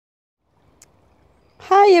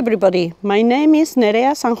Hi everybody, my name is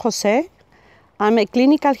Nerea San Jose. I'm a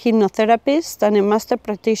clinical hypnotherapist and a master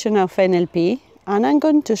practitioner of NLP, and I'm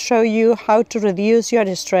going to show you how to reduce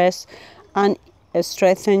your stress and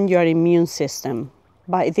strengthen your immune system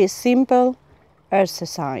by this simple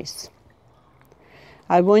exercise.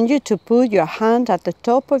 I want you to put your hand at the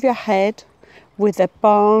top of your head with the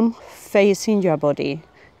palm facing your body,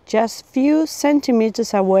 just few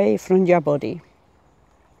centimeters away from your body.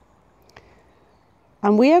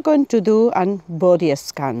 And we are going to do a body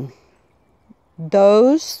scan.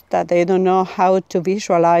 Those that they don't know how to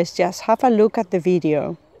visualize, just have a look at the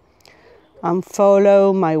video and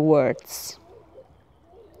follow my words.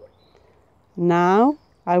 Now,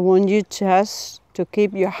 I want you just to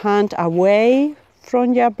keep your hand away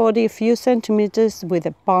from your body a few centimeters with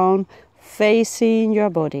the palm facing your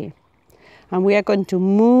body. And we are going to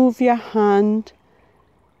move your hand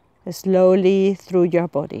slowly through your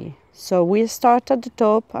body. So we start at the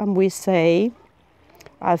top and we say,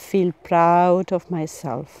 I feel proud of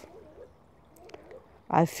myself.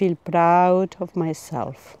 I feel proud of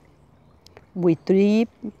myself. We breathe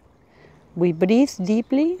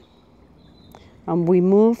deeply and we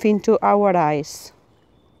move into our eyes.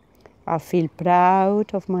 I feel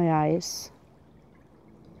proud of my eyes.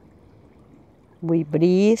 We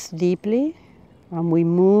breathe deeply and we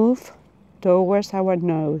move towards our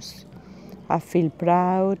nose. I feel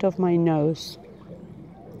proud of my nose.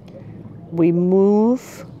 We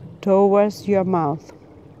move towards your mouth.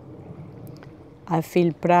 I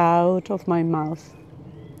feel proud of my mouth.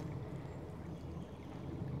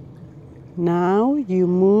 Now you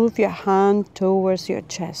move your hand towards your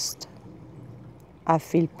chest. I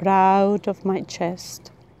feel proud of my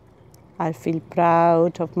chest. I feel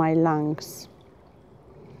proud of my lungs.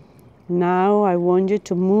 Now I want you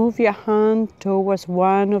to move your hand towards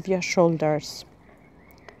one of your shoulders,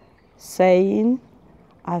 saying,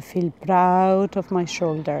 I feel proud of my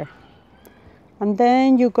shoulder. And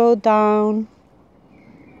then you go down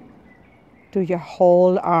to your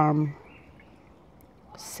whole arm,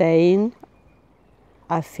 saying,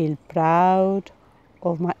 I feel proud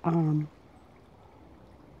of my arm.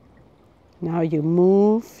 Now you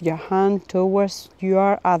move your hand towards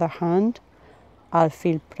your other hand. I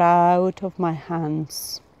feel proud of my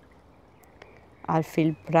hands. I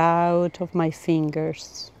feel proud of my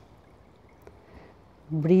fingers.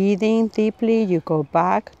 Breathing deeply, you go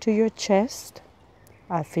back to your chest.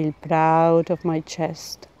 I feel proud of my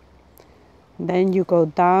chest. Then you go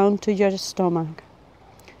down to your stomach.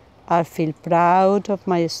 I feel proud of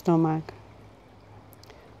my stomach.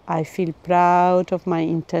 I feel proud of my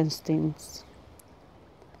intestines.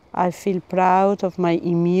 I feel proud of my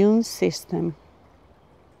immune system.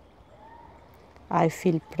 I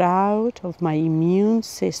feel proud of my immune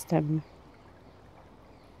system.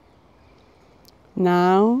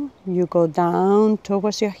 Now you go down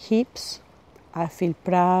towards your hips. I feel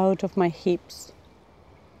proud of my hips.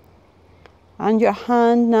 And your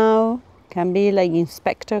hand now can be like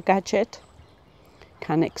Inspector Gadget,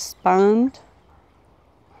 can expand.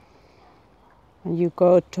 And you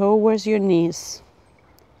go towards your knees.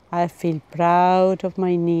 I feel proud of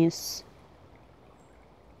my knees.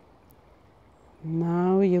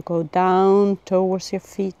 Now you go down towards your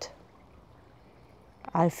feet.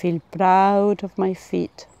 I feel proud of my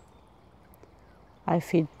feet. I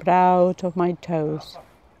feel proud of my toes.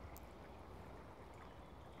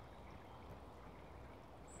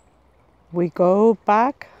 We go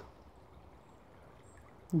back,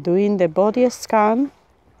 doing the body scan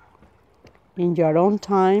in your own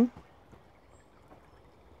time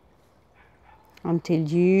until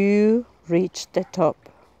you reach the top.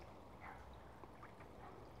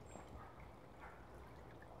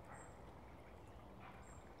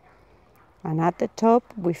 And at the top,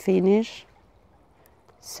 we finish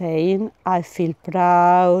saying, I feel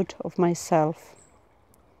proud of myself.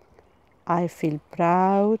 I feel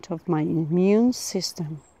proud of my immune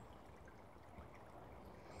system.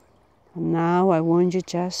 And now I want you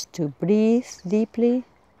just to breathe deeply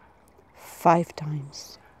 5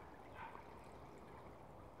 times.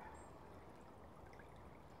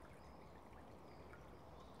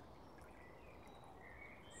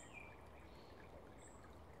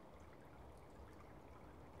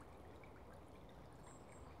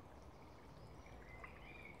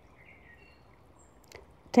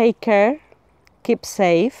 Take care, keep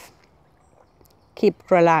safe, keep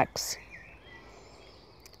relaxed.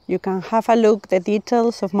 You can have a look at the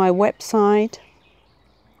details of my website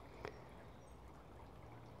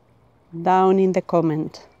down in the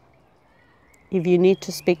comment if you need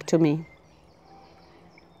to speak to me.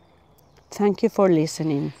 Thank you for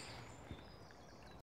listening.